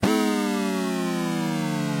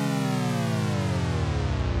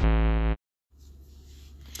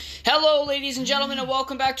Hello, ladies and gentlemen, and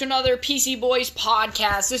welcome back to another PC Boys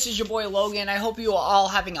podcast. This is your boy Logan. I hope you are all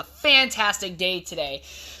having a fantastic day today.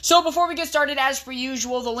 So before we get started, as per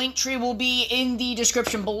usual, the link tree will be in the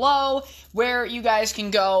description below, where you guys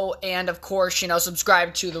can go and, of course,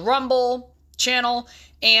 subscribe to the Rumble channel,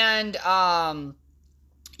 and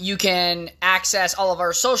you can access all of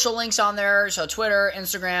our social links on there, so Twitter,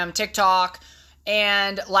 Instagram, TikTok.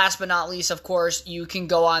 And last but not least, of course, you can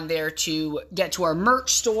go on there to get to our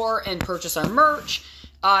merch store and purchase our merch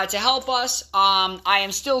to help us. I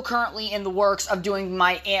am still currently in the works of doing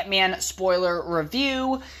my Ant-Man spoiler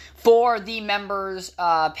review for the members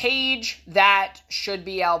page. That should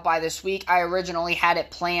be out by this week. I originally had it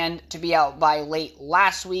planned to be out by late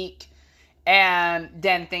last week, and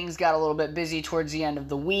then things got a little bit busy towards the end of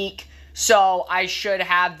the week. So I should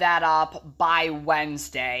have that up by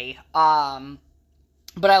Wednesday.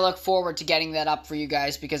 But I look forward to getting that up for you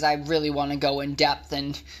guys because I really want to go in depth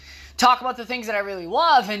and talk about the things that I really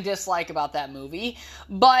love and dislike about that movie.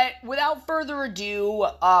 But without further ado,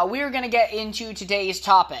 we are going to get into today's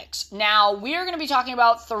topics. Now, we are going to be talking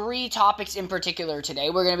about 3 topics in particular today.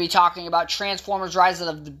 We're going to be talking about Transformers Rise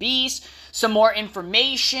of the Beast, some more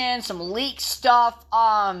information, some leaked stuff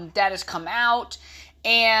that has come out.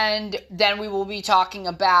 And then we will be talking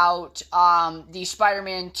about the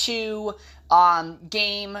Spider-Man 2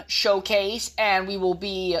 game showcase, and we will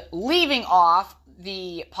be leaving off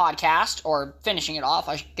the podcast, or finishing it off,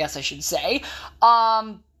 I guess I should say,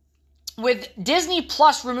 with Disney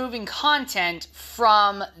Plus removing content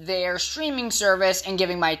from their streaming service and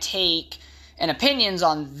giving my take and opinions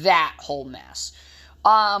on that whole mess.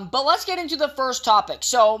 But let's get into the first topic.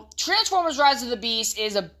 So, Transformers Rise of the Beast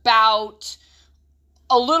is about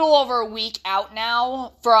a little over a week out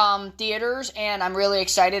now from theaters, and I'm really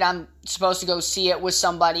excited. I'm supposed to go see it with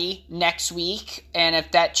somebody next week, and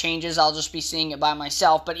if that changes, I'll just be seeing it by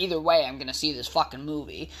myself, but either way, I'm gonna see this fucking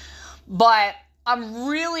movie. But I'm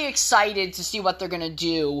really excited to see what they're gonna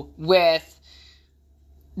do with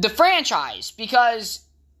the franchise, because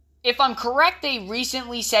if I'm correct, they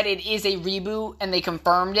recently said it is a reboot, and they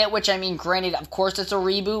confirmed it, which, I mean, granted, of course it's a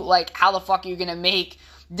reboot. Like, how the fuck are you gonna make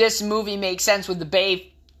this movie make sense with the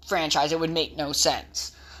Bay franchise? It would make no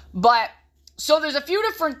sense. But, so there's a few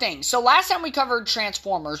different things. So last time we covered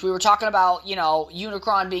Transformers, we were talking about,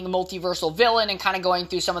 Unicron being a multiversal villain and kind of going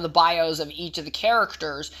through some of the bios of each of the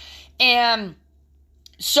characters. And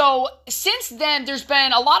so since then, there's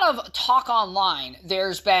been a lot of talk online.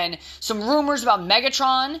 There's been some rumors about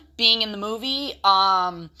Megatron being in the movie,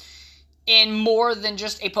 in more than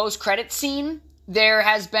just a post-credit scene. There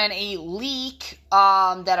has been a leak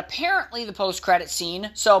that apparently the post-credit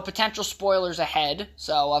scene, so potential spoilers ahead,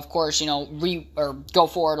 so of course, go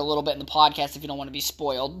forward a little bit in the podcast if you don't want to be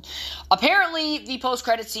spoiled. Apparently, the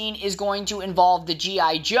post-credit scene is going to involve the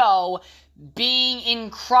G.I. Joe being in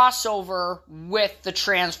crossover with the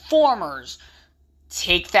Transformers.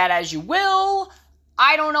 Take that as you will.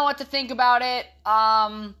 I don't know what to think about it.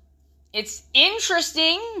 It's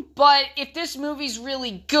interesting, but if this movie's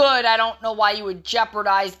really good, I don't know why you would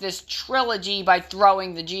jeopardize this trilogy by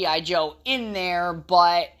throwing the G.I. Joe in there,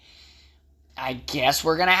 but I guess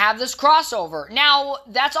we're gonna have this crossover. Now,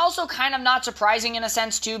 that's also kind of not surprising in a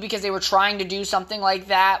sense, too, because they were trying to do something like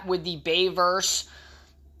that with the Bayverse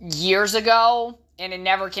years ago, and it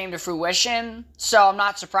never came to fruition, so I'm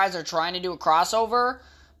not surprised they're trying to do a crossover.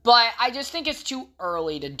 But I just think it's too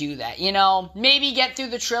early to do that, Maybe get through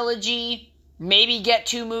the trilogy, maybe get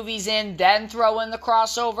 2 movies in, then throw in the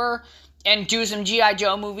crossover, and do some G.I.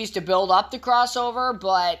 Joe movies to build up the crossover,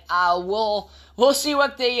 but we'll see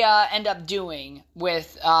what they end up doing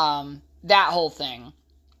with that whole thing.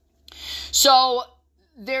 So,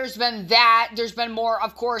 there's been that. There's been more,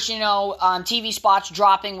 of course, TV spots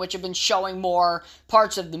dropping, which have been showing more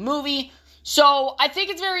parts of the movie. So, I think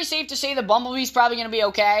it's very safe to say that Bumblebee's probably going to be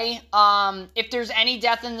okay. If there's any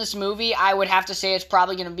death in this movie, I would have to say it's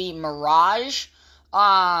probably going to be Mirage.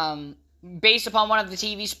 Based upon one of the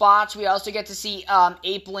TV spots, we also get to see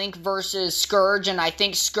Ape Link versus Scourge, and I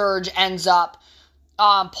think Scourge ends up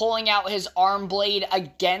pulling out his arm blade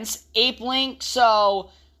against Ape Link. So,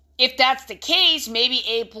 if that's the case, maybe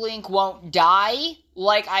Ape Link won't die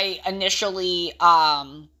like I initially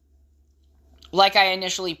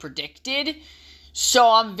predicted. So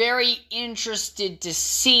I'm very interested to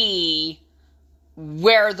see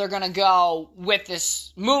where they're going to go with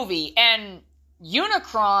this movie. And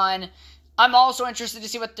Unicron, I'm also interested to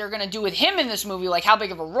see what they're going to do with him in this movie. Like, how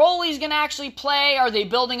big of a role he's going to actually play. Are they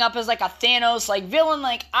building up as, like, a Thanos-like villain?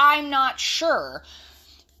 Like, I'm not sure.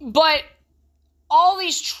 But all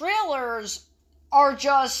these trailers are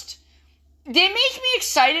just they make me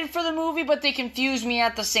excited for the movie, but they confuse me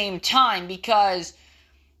at the same time because,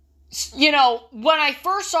 you know, when I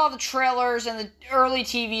first saw the trailers and the early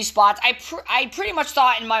TV spots, I pretty much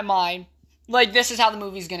thought in my mind, like, this is how the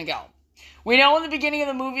movie's gonna go. We know in the beginning of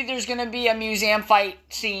the movie there's gonna be a museum fight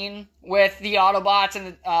scene with the Autobots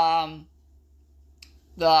and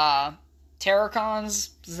the Terrorcons.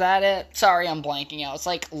 Is that it? Sorry, I'm blanking out. It's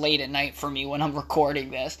like late at night for me when I'm recording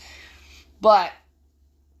this. But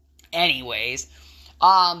anyways,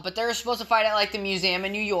 but they're supposed to fight at, like, the museum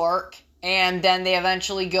in New York, and then they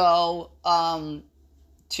eventually go,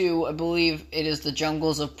 to, I believe it is the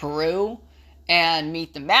jungles of Peru, and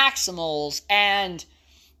meet the Maximals, and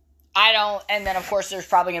then, of course, there's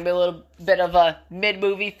probably gonna be a little bit of a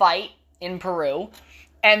mid-movie fight in Peru,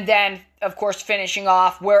 and then, of course, finishing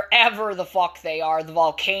off wherever the fuck they are, the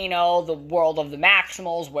volcano, the world of the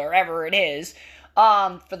Maximals, wherever it is,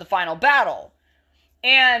 for the final battle.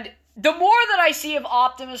 And the more that I see of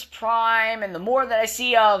Optimus Prime, and the more that I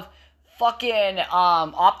see of fucking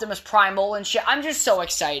Optimus Primal and shit, I'm just so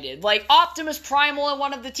excited. Like, Optimus Primal in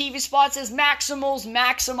one of the TV spots says Maximals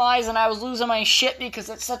maximize, and I was losing my shit because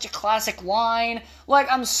it's such a classic line. Like,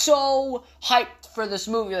 I'm so hyped for this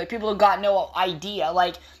movie. Like, people have got no idea.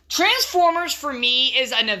 Like, Transformers for me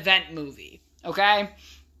is an event movie, okay?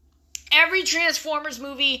 Every Transformers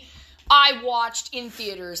movie I watched in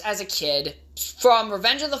theaters as a kid, from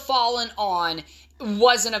Revenge of the Fallen on,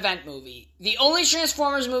 was an event movie. The only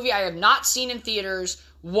Transformers movie I have not seen in theaters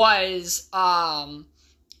was the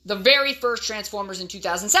very first Transformers in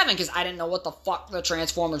 2007, because I didn't know what the fuck the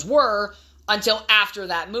Transformers were until after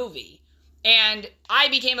that movie. And I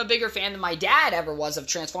became a bigger fan than my dad ever was of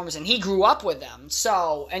Transformers, and he grew up with them.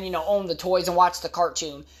 So, and, you know, owned the toys and watched the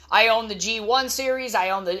cartoon. I own the G1 series. I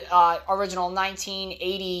own the original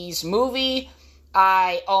 1980s movie.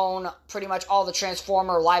 I own pretty much all the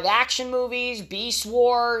Transformer live-action movies, Beast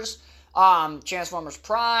Wars, Transformers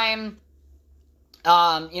Prime,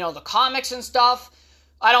 you know, the comics and stuff.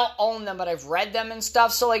 I don't own them, but I've read them and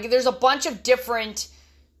stuff. So, like, there's a bunch of different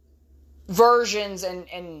versions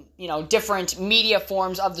and you know, different media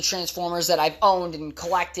forms of the Transformers that I've owned and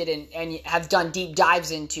collected and have done deep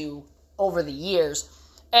dives into over the years.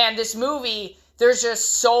 And this movie, there's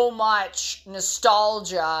just so much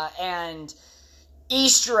nostalgia and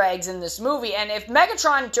Easter eggs in this movie. And if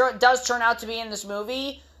Megatron does turn out to be in this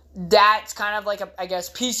movie, that's kind of like a, I guess,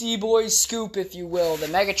 PC Boys scoop, if you will,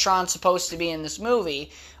 that Megatron's supposed to be in this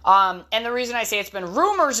movie. And the reason I say it's been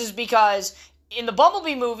rumors is because in the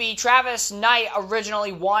Bumblebee movie, Travis Knight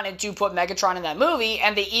originally wanted to put Megatron in that movie,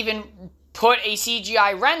 and they even put a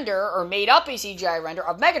CGI render, or made up a CGI render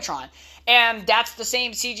of Megatron. And that's the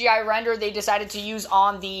same CGI render they decided to use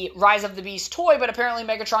on the Rise of the Beast toy, but apparently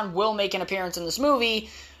Megatron will make an appearance in this movie,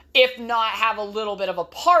 if not have a little bit of a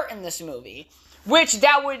part in this movie. Which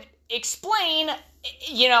that would explain,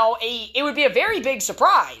 you know, it would be a very big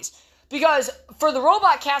surprise. Because for the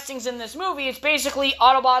robot castings in this movie, it's basically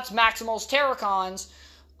Autobots, Maximals, Terrorcons,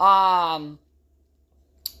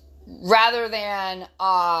 rather than,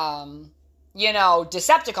 you know,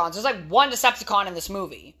 Decepticons. There's like one Decepticon in this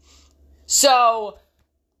movie. So,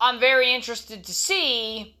 I'm very interested to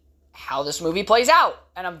see how this movie plays out.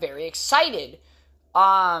 And I'm very excited.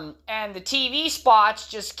 And the TV spots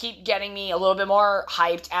just keep getting me a little bit more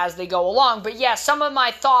hyped as they go along. But yeah, some of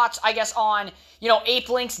my thoughts, I guess, on, you know, Ape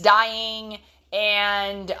Lynx dying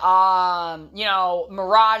and, you know,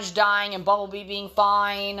 Mirage dying and Bumblebee being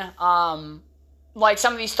fine. Like,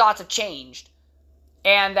 some of these thoughts have changed.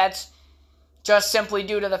 And that's just simply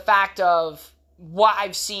due to the fact of what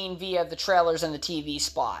I've seen via the trailers and the TV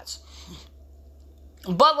spots.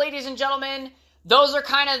 But, ladies and gentlemen, those are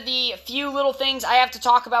kind of the few little things I have to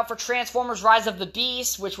talk about for Transformers Rise of the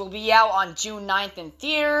Beast, which will be out on June 9th in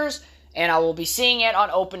theaters, and I will be seeing it on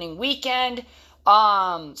opening weekend.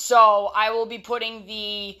 So I will be putting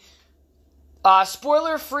the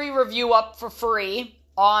spoiler-free review up for free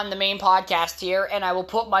on the main podcast here, and I will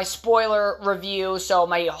put my spoiler review, so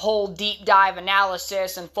my whole deep dive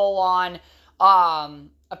analysis and full-on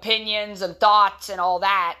opinions and thoughts and all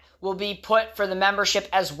that will be put for the membership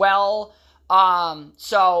as well.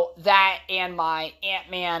 So that and my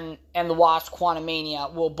Ant-Man and the Wasp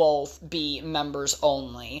Quantumania will both be members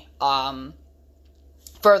only,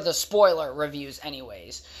 for the spoiler reviews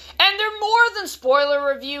anyways. And they're more than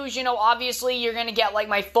spoiler reviews, you know, obviously you're gonna get, like,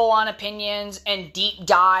 my full-on opinions and deep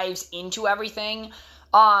dives into everything.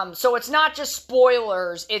 So it's not just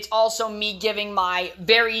spoilers, it's also me giving my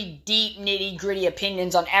very deep, nitty-gritty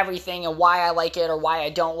opinions on everything and why I like it or why I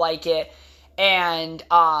don't like it. And,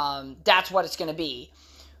 that's what it's going to be.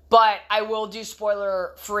 But I will do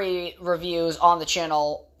spoiler-free reviews on the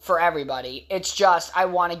channel for everybody. It's just I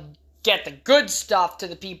want to get the good stuff to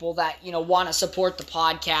the people that, want to support the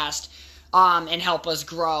podcast and help us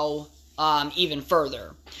grow even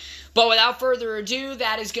further. But without further ado,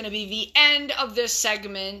 that is going to be the end of this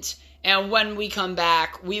segment. And when we come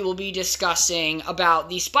back, we will be discussing about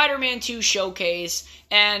the Spider-Man 2 showcase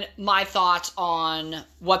and my thoughts on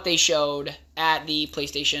what they showed at the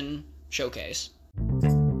PlayStation showcase.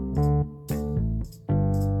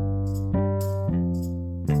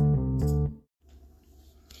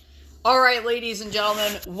 Alright, ladies and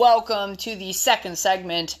gentlemen, welcome to the second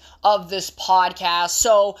segment of this podcast.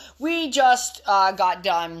 So, we just got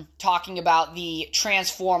done talking about the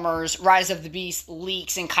Transformers Rise of the Beast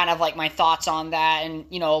leaks and kind of like my thoughts on that and,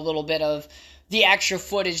 a little bit of the extra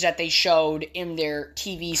footage that they showed in their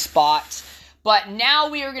TV spots. But now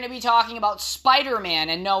we are going to be talking about Spider-Man,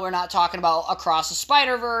 and no, we're not talking about Across the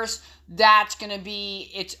Spider-Verse. That's going to be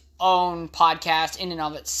its own podcast in and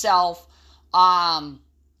of itself.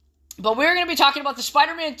 But we're going to be talking about the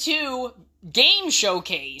Spider-Man 2 game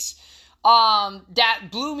showcase that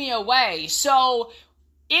blew me away. So,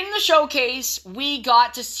 in the showcase, we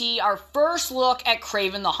got to see our first look at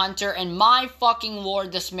Kraven the Hunter, and my fucking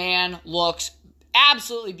lord, this man looks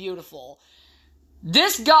absolutely beautiful.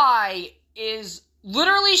 This guy is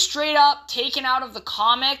literally straight up taken out of the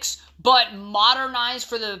comics, but modernized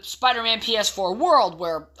for the Spider-Man PS4 world,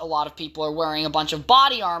 where a lot of people are wearing a bunch of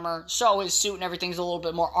body armor, so his suit and everything's a little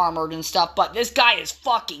bit more armored and stuff, but this guy is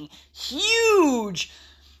fucking huge!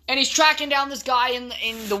 And he's tracking down this guy in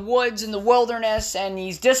the woods, in the wilderness, and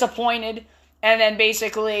he's disappointed, and then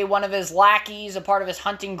basically one of his lackeys, a part of his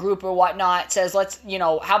hunting group or whatnot, says, let's,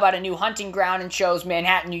 how about a new hunting ground, and shows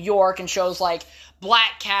Manhattan, New York, and shows, like,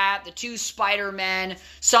 Black Cat, the two Spider-Men,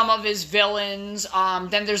 some of his villains.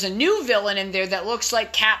 Then there's a new villain in there that looks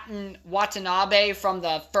like Captain Watanabe from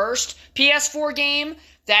the first PS4 game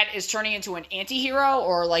that is turning into an anti-hero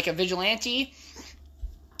or like a vigilante.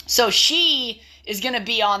 So she is going to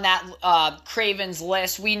be on that Kraven's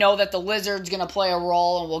list. We know that the Lizard's going to play a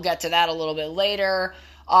role, and we'll get to that a little bit later.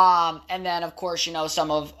 And then, of course,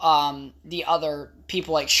 some of the other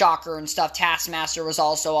people like Shocker and stuff. Taskmaster was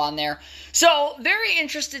also on there. So, very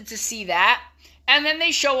interested to see that. And then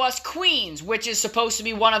they show us Queens, which is supposed to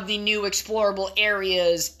be one of the new explorable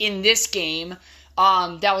areas in this game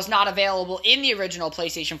that was not available in the original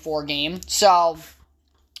PlayStation 4 game. So,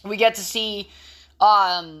 we get to see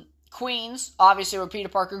Queens, obviously where Peter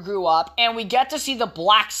Parker grew up, and we get to see the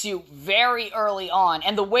black suit very early on.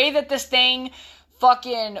 And the way that this thing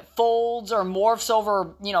fucking folds or morphs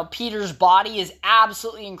over, Peter's body is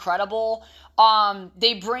absolutely incredible.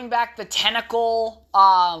 They bring back the tentacle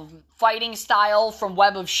fighting style from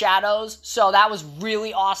Web of Shadows, so that was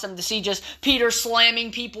really awesome to see, just Peter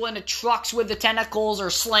slamming people into trucks with the tentacles,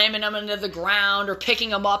 or slamming them into the ground, or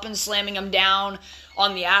picking them up and slamming them down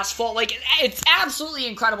on the asphalt. Like, it's absolutely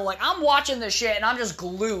incredible. Like, I'm watching this shit and I'm just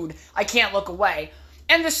glued. I can't look away.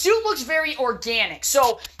 And the suit looks very organic.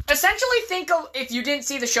 So, essentially think of, if you didn't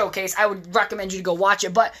see the showcase, I would recommend you to go watch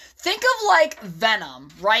it, but think of like Venom,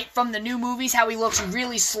 right? From the new movies, how he looks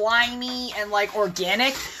really slimy and like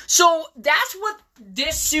organic. So, that's what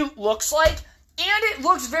this suit looks like, and it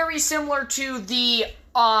looks very similar to the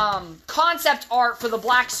concept art for the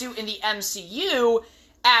black suit in the MCU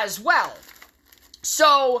as well.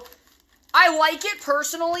 So, I like it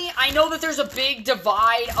personally. I know that there's a big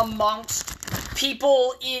divide amongst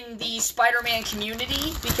people in the Spider-Man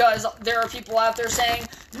community, because there are people out there saying,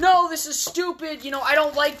 no, this is stupid, I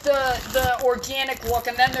don't like the organic look,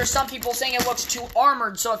 and then there's some people saying it looks too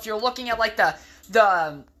armored. So if you're looking at like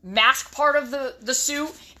the mask part of the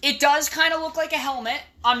suit, it does kind of look like a helmet.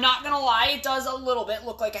 I'm not gonna lie, it does a little bit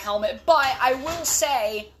look like a helmet, but I will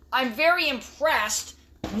say I'm very impressed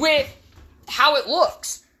with how it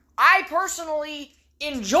looks. I personally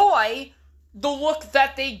enjoy the look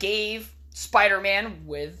that they gave Spider-Man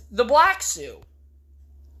with the black suit.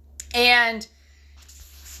 And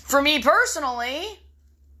for me personally,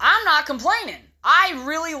 I'm not complaining. I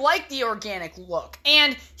really like the organic look.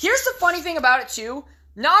 And here's the funny thing about it too.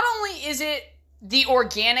 Not only is it the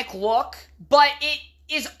organic look, but it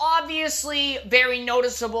is obviously very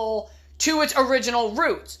noticeable to its original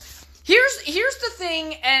roots. Here's the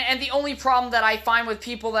thing, and the only problem that I find with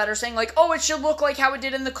people that are saying, like, oh, it should look like how it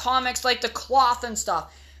did in the comics, like the cloth and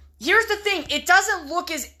stuff. Here's the thing, it doesn't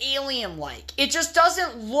look as alien-like. It just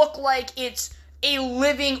doesn't look like it's a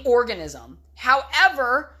living organism.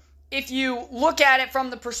 However, if you look at it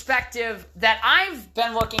from the perspective that I've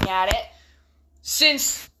been looking at it,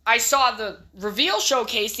 since I saw the reveal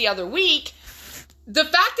showcase the other week, the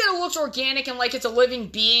fact that it looks organic and like it's a living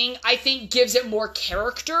being, I think gives it more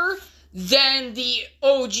character than the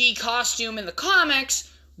OG costume in the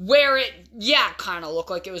comics, where it, kind of looked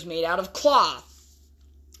like it was made out of cloth.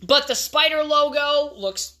 But the spider logo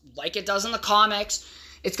looks like it does in the comics.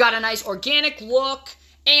 It's got a nice organic look,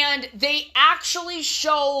 and they actually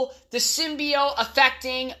show the symbiote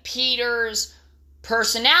affecting Peter's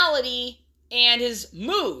personality and his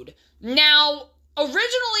mood. Now,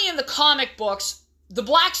 originally in the comic books, the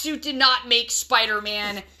black suit did not make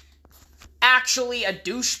Spider-Man actually a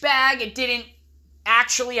douchebag. It didn't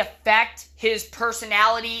actually affect his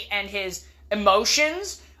personality and his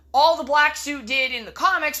emotions. All the black suit did in the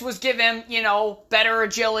comics was give him, better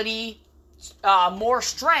agility, more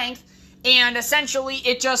strength, and essentially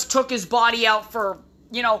it just took his body out for,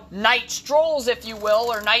 night strolls, if you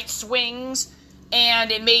will, or night swings,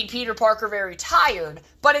 and it made Peter Parker very tired,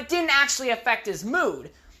 but it didn't actually affect his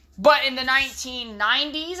mood. But in the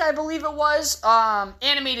 1990s, I believe it was,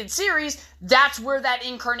 animated series, that's where that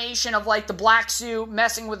incarnation of, like, the black suit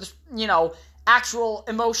messing with, actual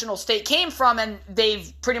emotional state came from, and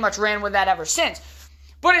they've pretty much ran with that ever since.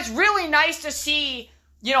 But it's really nice to see,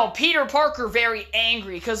 Peter Parker very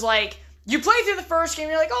angry, because, like, you play through the first game,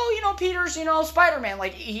 you're like, oh, Peter's, Spider-Man,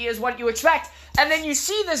 like, he is what you expect. And then you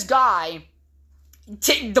see this guy,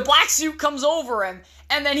 the black suit comes over him,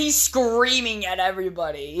 and then he's screaming at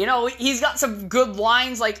everybody. He's got some good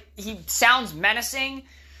lines, like, he sounds menacing,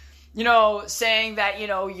 saying that,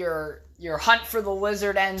 your hunt for the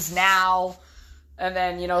lizard ends now. And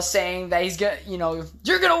then, saying that he's gonna,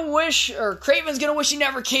 you're gonna wish, or Kraven's gonna wish he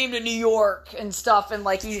never came to New York and stuff. And,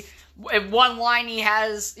 like, in one line he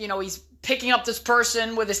has, he's picking up this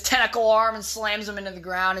person with his tentacle arm and slams him into the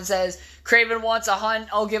ground and says, Kraven wants a hunt,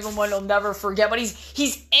 I'll give him one he'll never forget. But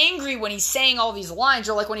he's angry when he's saying all these lines,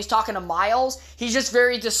 or like when he's talking to Miles, he's just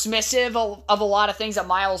very dismissive of a lot of things that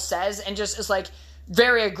Miles says, and just is like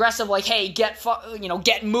very aggressive, like, hey, get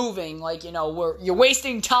moving, like, you're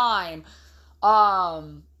wasting time.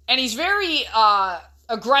 And he's very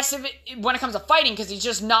aggressive when it comes to fighting, because he's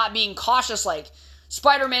just not being cautious. Like,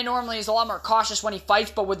 Spider-Man normally is a lot more cautious when he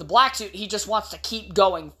fights, but with the black suit, he just wants to keep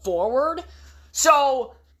going forward.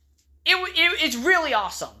 So it's really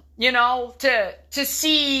awesome, to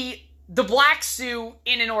see the black suit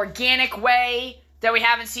in an organic way that we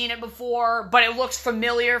haven't seen it before, but it looks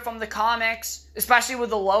familiar from the comics, especially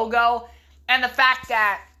with the logo, and the fact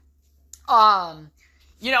that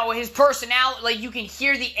his personality, like, you can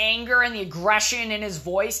hear the anger and the aggression in his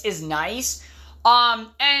voice is nice.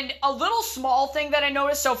 And a little small thing that I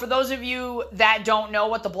noticed, so for those of you that don't know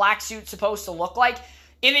what the black suit's supposed to look like,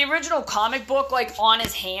 in the original comic book, like, on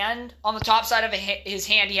his hand, on the top side of his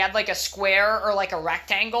hand, he had, like, a square or, like, a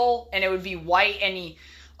rectangle, and it would be white, and he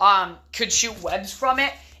could shoot webs from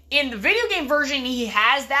it. In the video game version, he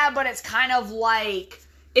has that, but it's kind of like,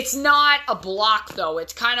 it's not a block, though.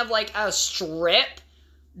 It's kind of like a strip.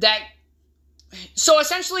 So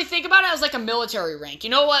essentially think about it as like a military rank.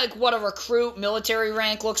 Like what a recruit military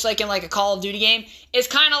rank looks like in like a Call of Duty game? It's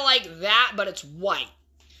kind of like that, but it's white.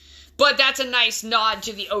 But that's a nice nod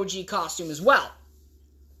to the OG costume as well.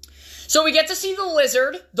 So we get to see the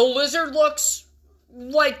lizard. The lizard looks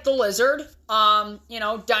like the lizard.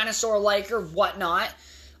 Dinosaur-like or whatnot.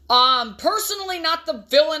 Personally, not the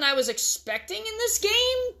villain I was expecting in this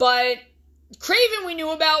game, but Kraven we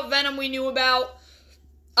knew about, Venom we knew about.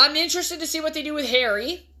 I'm interested to see what they do with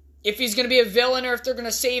Harry, if he's going to be a villain or if they're going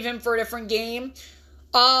to save him for a different game.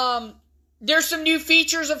 There's some new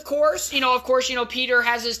features, of course. Peter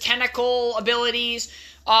has his tentacle abilities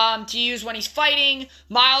to use when he's fighting.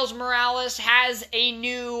 Miles Morales has a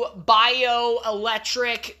new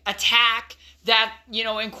bioelectric attack that,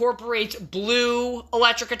 incorporates blue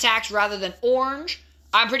electric attacks rather than orange.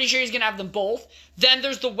 I'm pretty sure he's going to have them both. Then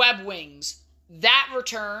there's the web wings. That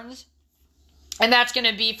returns. And that's going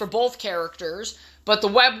to be for both characters. But the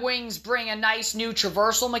web wings bring a nice new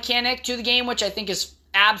traversal mechanic to the game, which I think is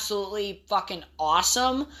absolutely fucking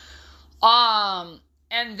awesome.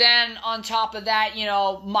 And then on top of that,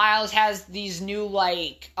 Miles has these new,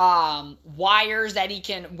 like, wires that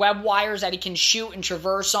web wires that he can shoot and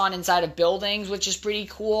traverse on inside of buildings, which is pretty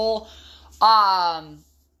cool.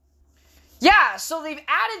 Yeah, so they've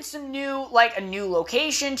added some new, like, a new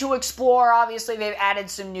location to explore, obviously. They've added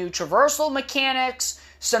some new traversal mechanics,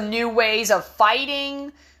 some new ways of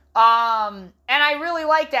fighting, and I really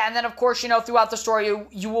like that. And then, of course, throughout the story,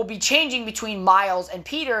 you will be changing between Miles and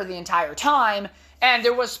Peter the entire time, and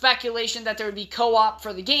there was speculation that there would be co-op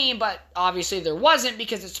for the game, but obviously there wasn't,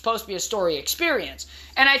 because it's supposed to be a story experience.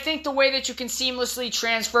 And I think the way that you can seamlessly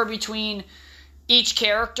transfer between each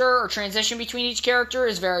character or transition between each character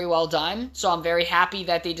is very well done. So I'm very happy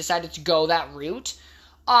that they decided to go that route.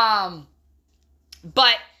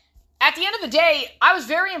 But at the end of the day, I was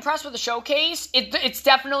very impressed with the showcase. It's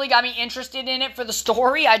definitely got me interested in it for the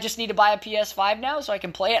story. I just need to buy a PS5 now so I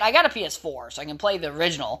can play it. I got a PS4, so I can play the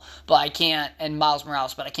original, but I can't, and Miles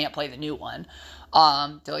Morales, but I can't play the new one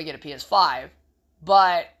till I get a PS5.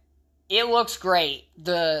 But it looks great.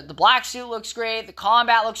 The black suit looks great. The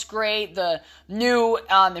combat looks great. The new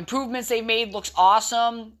improvements they've made looks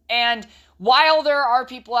awesome. And while there are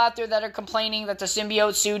people out there that are complaining that the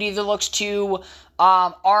symbiote suit either looks too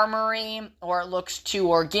armory, or it looks too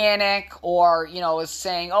organic, or, is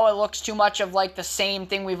saying, oh, it looks too much of like the same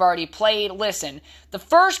thing we've already played. Listen, the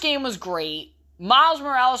first game was great. Miles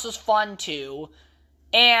Morales was fun too.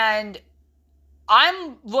 And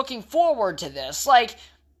I'm looking forward to this. Like,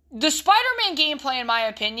 the Spider-Man gameplay, in my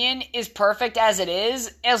opinion, is perfect as it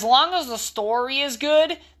is. As long as the story is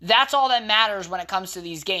good, that's all that matters when it comes to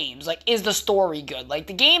these games. Like, is the story good? Like,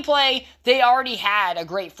 the gameplay, they already had a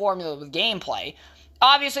great formula with gameplay.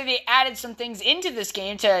 Obviously, they added some things into this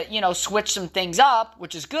game to, switch some things up,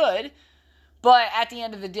 which is good. But at the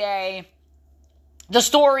end of the day, the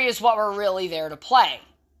story is what we're really there to play.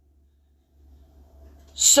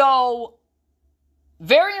 So,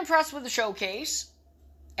 very impressed with the showcase.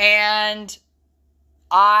 And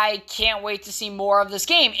I can't wait to see more of this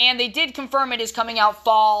game. And they did confirm it is coming out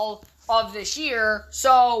fall of this year,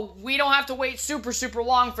 so we don't have to wait super, super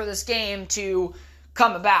long for this game to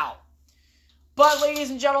come about. But, ladies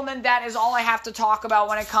and gentlemen, that is all I have to talk about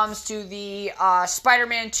when it comes to the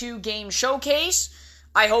Spider-Man 2 game showcase.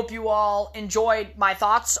 I hope you all enjoyed my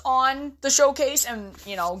thoughts on the showcase and,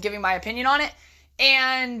 giving my opinion on it.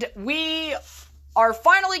 And we are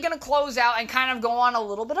finally going to close out and kind of go on a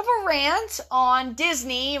little bit of a rant on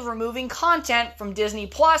Disney removing content from Disney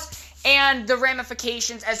Plus and the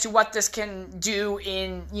ramifications as to what this can do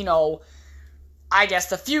in, I guess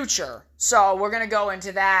the future. So we're going to go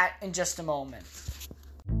into that in just a moment.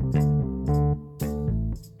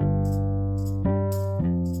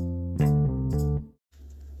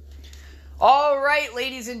 All right,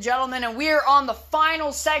 ladies and gentlemen, and we're on the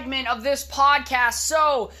final segment of this podcast.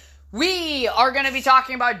 So we are going to be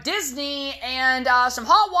talking about Disney and some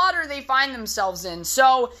hot water they find themselves in.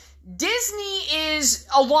 So Disney is,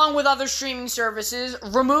 along with other streaming services,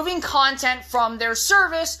 removing content from their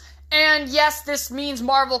service. And yes, this means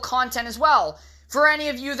Marvel content as well. For any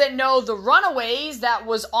of you that know The Runaways, that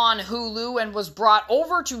was on Hulu and was brought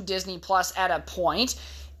over to Disney Plus at a point,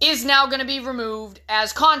 is now going to be removed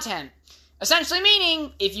as content. Essentially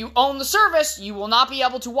meaning, if you own the service, you will not be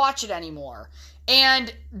able to watch it anymore.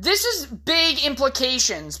 And this is big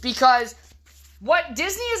implications because what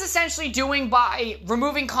Disney is essentially doing by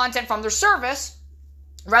removing content from their service,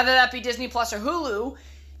 whether that be Disney Plus or Hulu,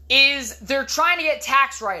 is they're trying to get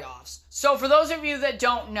tax write-offs. So for those of you that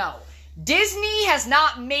don't know, Disney has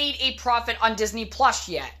not made a profit on Disney Plus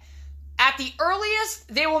yet. At the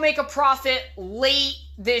earliest, they will make a profit late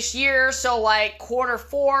this year, so like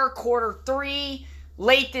Q4, Q3,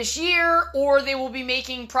 late this year, or they will be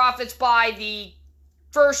making profits by the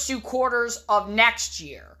first 2 quarters of next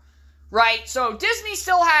year, right? So Disney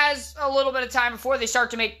still has a little bit of time before they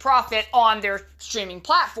start to make profit on their streaming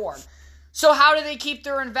platform. So how do they keep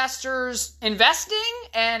their investors investing,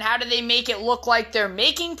 and how do they make it look like they're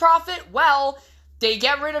making profit? Well, they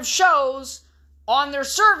get rid of shows on their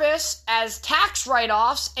service as tax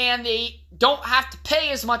write-offs, and they don't have to pay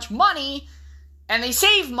as much money, and they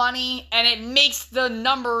save money, and it makes the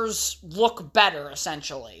numbers look better,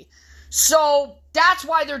 essentially. So that's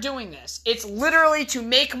why they're doing this. It's literally to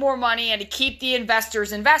make more money and to keep the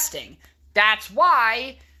investors investing. That's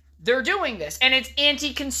why they're doing this. And it's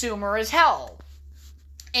anti-consumer as hell.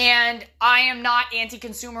 And I am not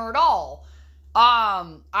anti-consumer at all.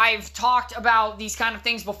 I've talked about these kind of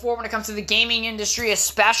things before when it comes to the gaming industry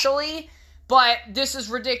especially, but this is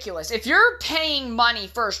ridiculous. If you're paying money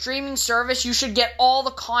for a streaming service, you should get all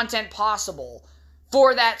the content possible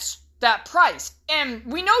for that price. And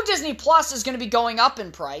we know Disney Plus is going to be going up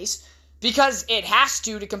in price because it has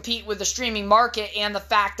to compete with the streaming market and the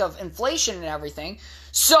fact of inflation and everything.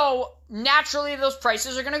 So naturally those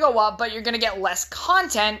prices are going to go up, but you're going to get less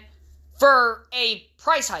content for a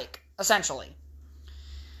price hike, essentially.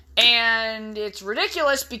 And it's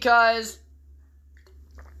ridiculous because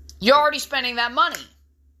you're already spending that money.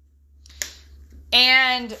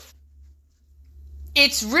 And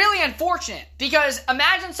it's really unfortunate because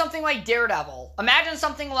imagine something like Daredevil. Imagine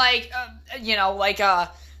something like,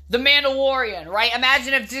 The Mandalorian, right?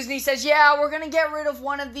 Imagine if Disney says, yeah, we're going to get rid of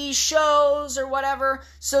one of these shows or whatever,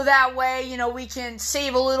 so that way, we can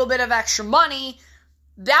save a little bit of extra money.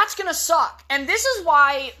 That's going to suck. And this is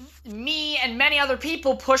why me and many other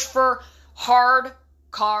people push for hard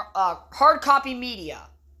copy media.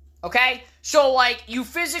 Okay? So, you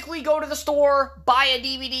physically go to the store, buy a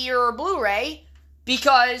DVD or a Blu-ray,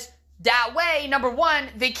 because that way, number one,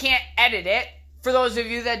 they can't edit it. For those of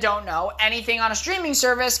you that don't know, anything on a streaming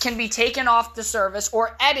service can be taken off the service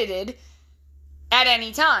or edited at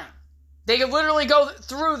any time. They can literally go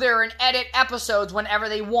through there and edit episodes whenever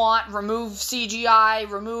they want, remove CGI,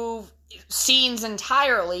 remove scenes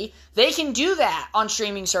entirely. They can do that on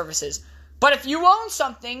streaming services. But if you own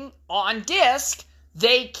something on disc,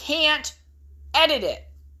 they can't edit it.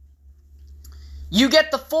 You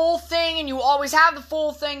get the full thing, and you always have the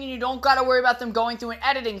full thing, and you don't got to worry about them going through and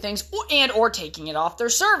editing things or taking it off their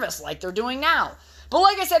service like they're doing now. But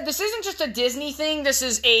like I said, this isn't just a Disney thing. This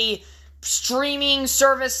is a streaming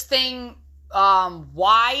service thing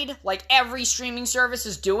wide. Like, every streaming service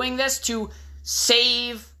is doing this to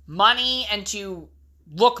save money and to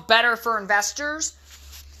look better for investors.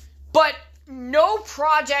 But no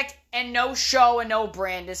project and no show and no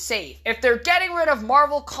brand is safe. If they're getting rid of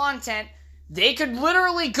Marvel content, they could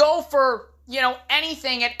literally go for,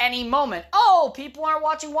 anything at any moment. Oh, people aren't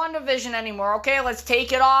watching WandaVision anymore. Okay, let's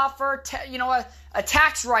take it off for, a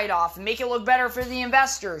tax write-off and make it look better for the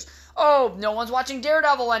investors. Oh, no one's watching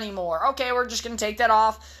Daredevil anymore. Okay, we're just going to take that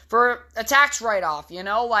off for a tax write-off,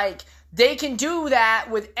 They can do that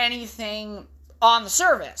with anything on the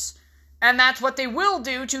service. And that's what they will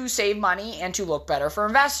do to save money and to look better for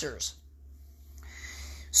investors.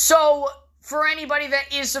 So, for anybody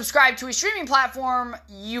that is subscribed to a streaming platform,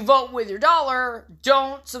 you vote with your dollar.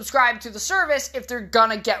 Don't subscribe to the service if they're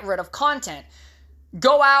gonna get rid of content.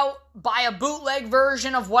 Go out, buy a bootleg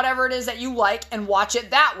version of whatever it is that you like, and watch it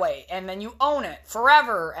that way. And then you own it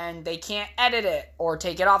forever, and they can't edit it or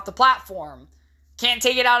take it off the platform. Can't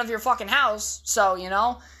take it out of your fucking house, so,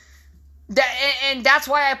 And that's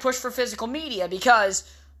why I push for physical media,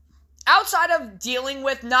 because outside of dealing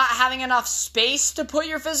with not having enough space to put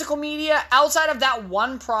your physical media, outside of that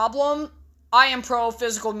one problem, I am pro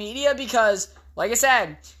physical media because, like I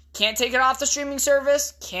said, can't take it off the streaming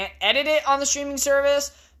service, can't edit it on the streaming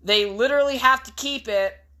service. They literally have to keep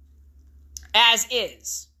it as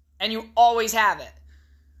is, and you always have it.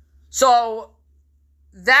 So,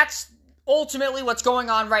 that's ultimately what's going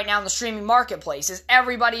on right now in the streaming marketplace is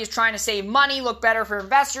everybody is trying to save money, look better for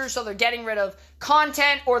investors, so they're getting rid of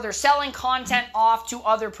content or they're selling content off to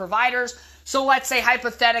other providers. So let's say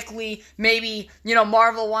hypothetically, maybe,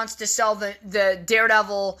 Marvel wants to sell the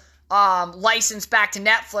Daredevil license back to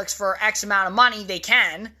Netflix for X amount of money. They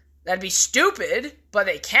can. That'd be stupid, but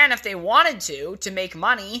they can if they wanted to make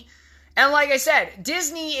money. And like I said,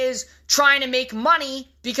 Disney is trying to make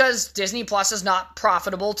money because Disney Plus is not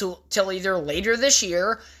profitable till either later this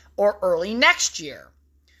year or early next year.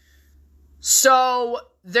 So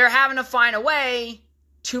they're having to find a way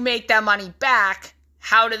to make that money back.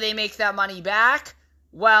 How do they make that money back?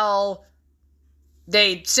 Well,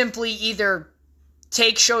 they simply either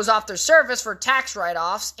take shows off their service for tax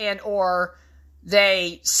write-offs or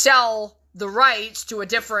they sell the rights to a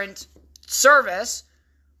different service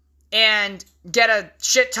and get a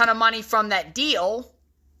shit ton of money from that deal.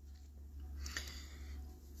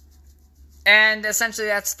 And essentially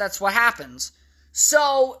that's what happens.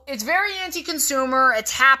 So, it's very anti-consumer.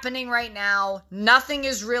 It's happening right now. Nothing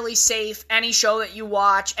is really safe. Any show that you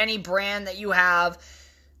watch, any brand that you have.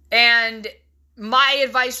 And my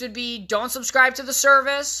advice would be, don't subscribe to the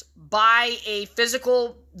service. Buy a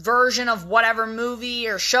physical version of whatever movie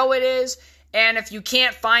or show it is. And if you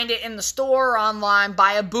can't find it in the store or online,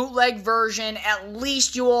 buy a bootleg version. At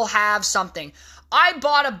least you will have something. I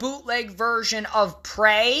bought a bootleg version of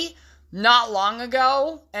Prey not long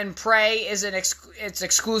ago, and Prey is it's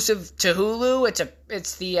exclusive to Hulu.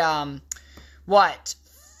 It's the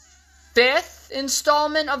fifth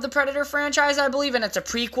installment of the Predator franchise, I believe, and it's a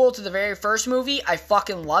prequel to the very first movie. I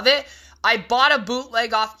fucking love it. I bought a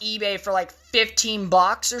bootleg off eBay for like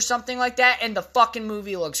 $15 or something like that, and the fucking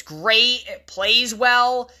movie looks great. It plays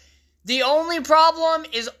well. The only problem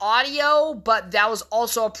is audio, but that was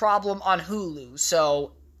also a problem on Hulu,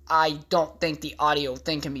 so I don't think the audio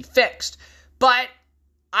thing can be fixed. But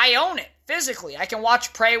I own it physically. I can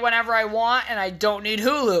watch Prey whenever I want, and I don't need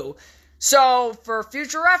Hulu. So, for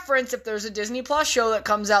future reference, if there's a Disney Plus show that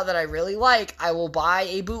comes out that I really like, I will buy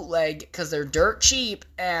a bootleg, because they're dirt cheap,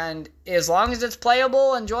 and as long as it's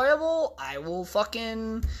playable, enjoyable, I will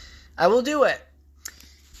do it.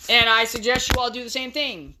 And I suggest you all do the same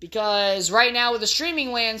thing, because right now with the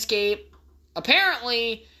streaming landscape,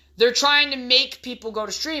 apparently they're trying to make people go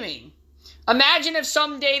to streaming. Imagine if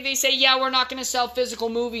someday they say, yeah, we're not going to sell physical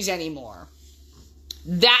movies anymore.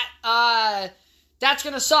 That's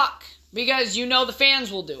going to suck, because the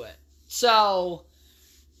fans will do it. So,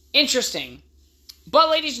 interesting. But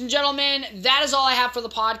ladies and gentlemen, that is all I have for the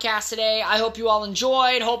podcast today. I hope you all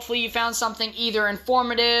enjoyed. Hopefully you found something either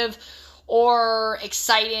informative or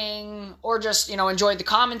exciting, or just, enjoyed the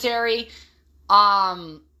commentary.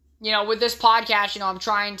 With this podcast, I'm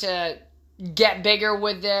trying to get bigger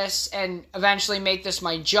with this and eventually make this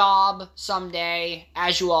my job someday,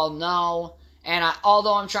 as you all know. And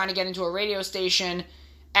although I'm trying to get into a radio station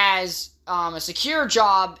as a secure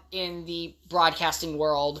job in the broadcasting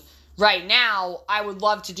world, right now, I would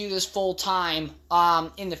love to do this full-time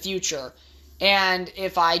in the future. And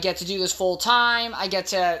if I get to do this full-time, I get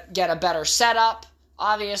to get a better setup,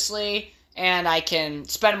 obviously, and I can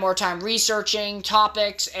spend more time researching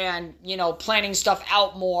topics and, planning stuff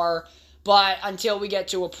out more. But until we get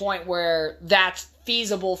to a point where that's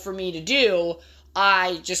feasible for me to do,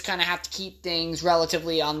 I just kind of have to keep things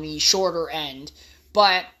relatively on the shorter end.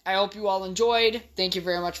 But I hope you all enjoyed. Thank you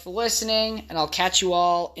very much for listening, and I'll catch you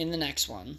all in the next one.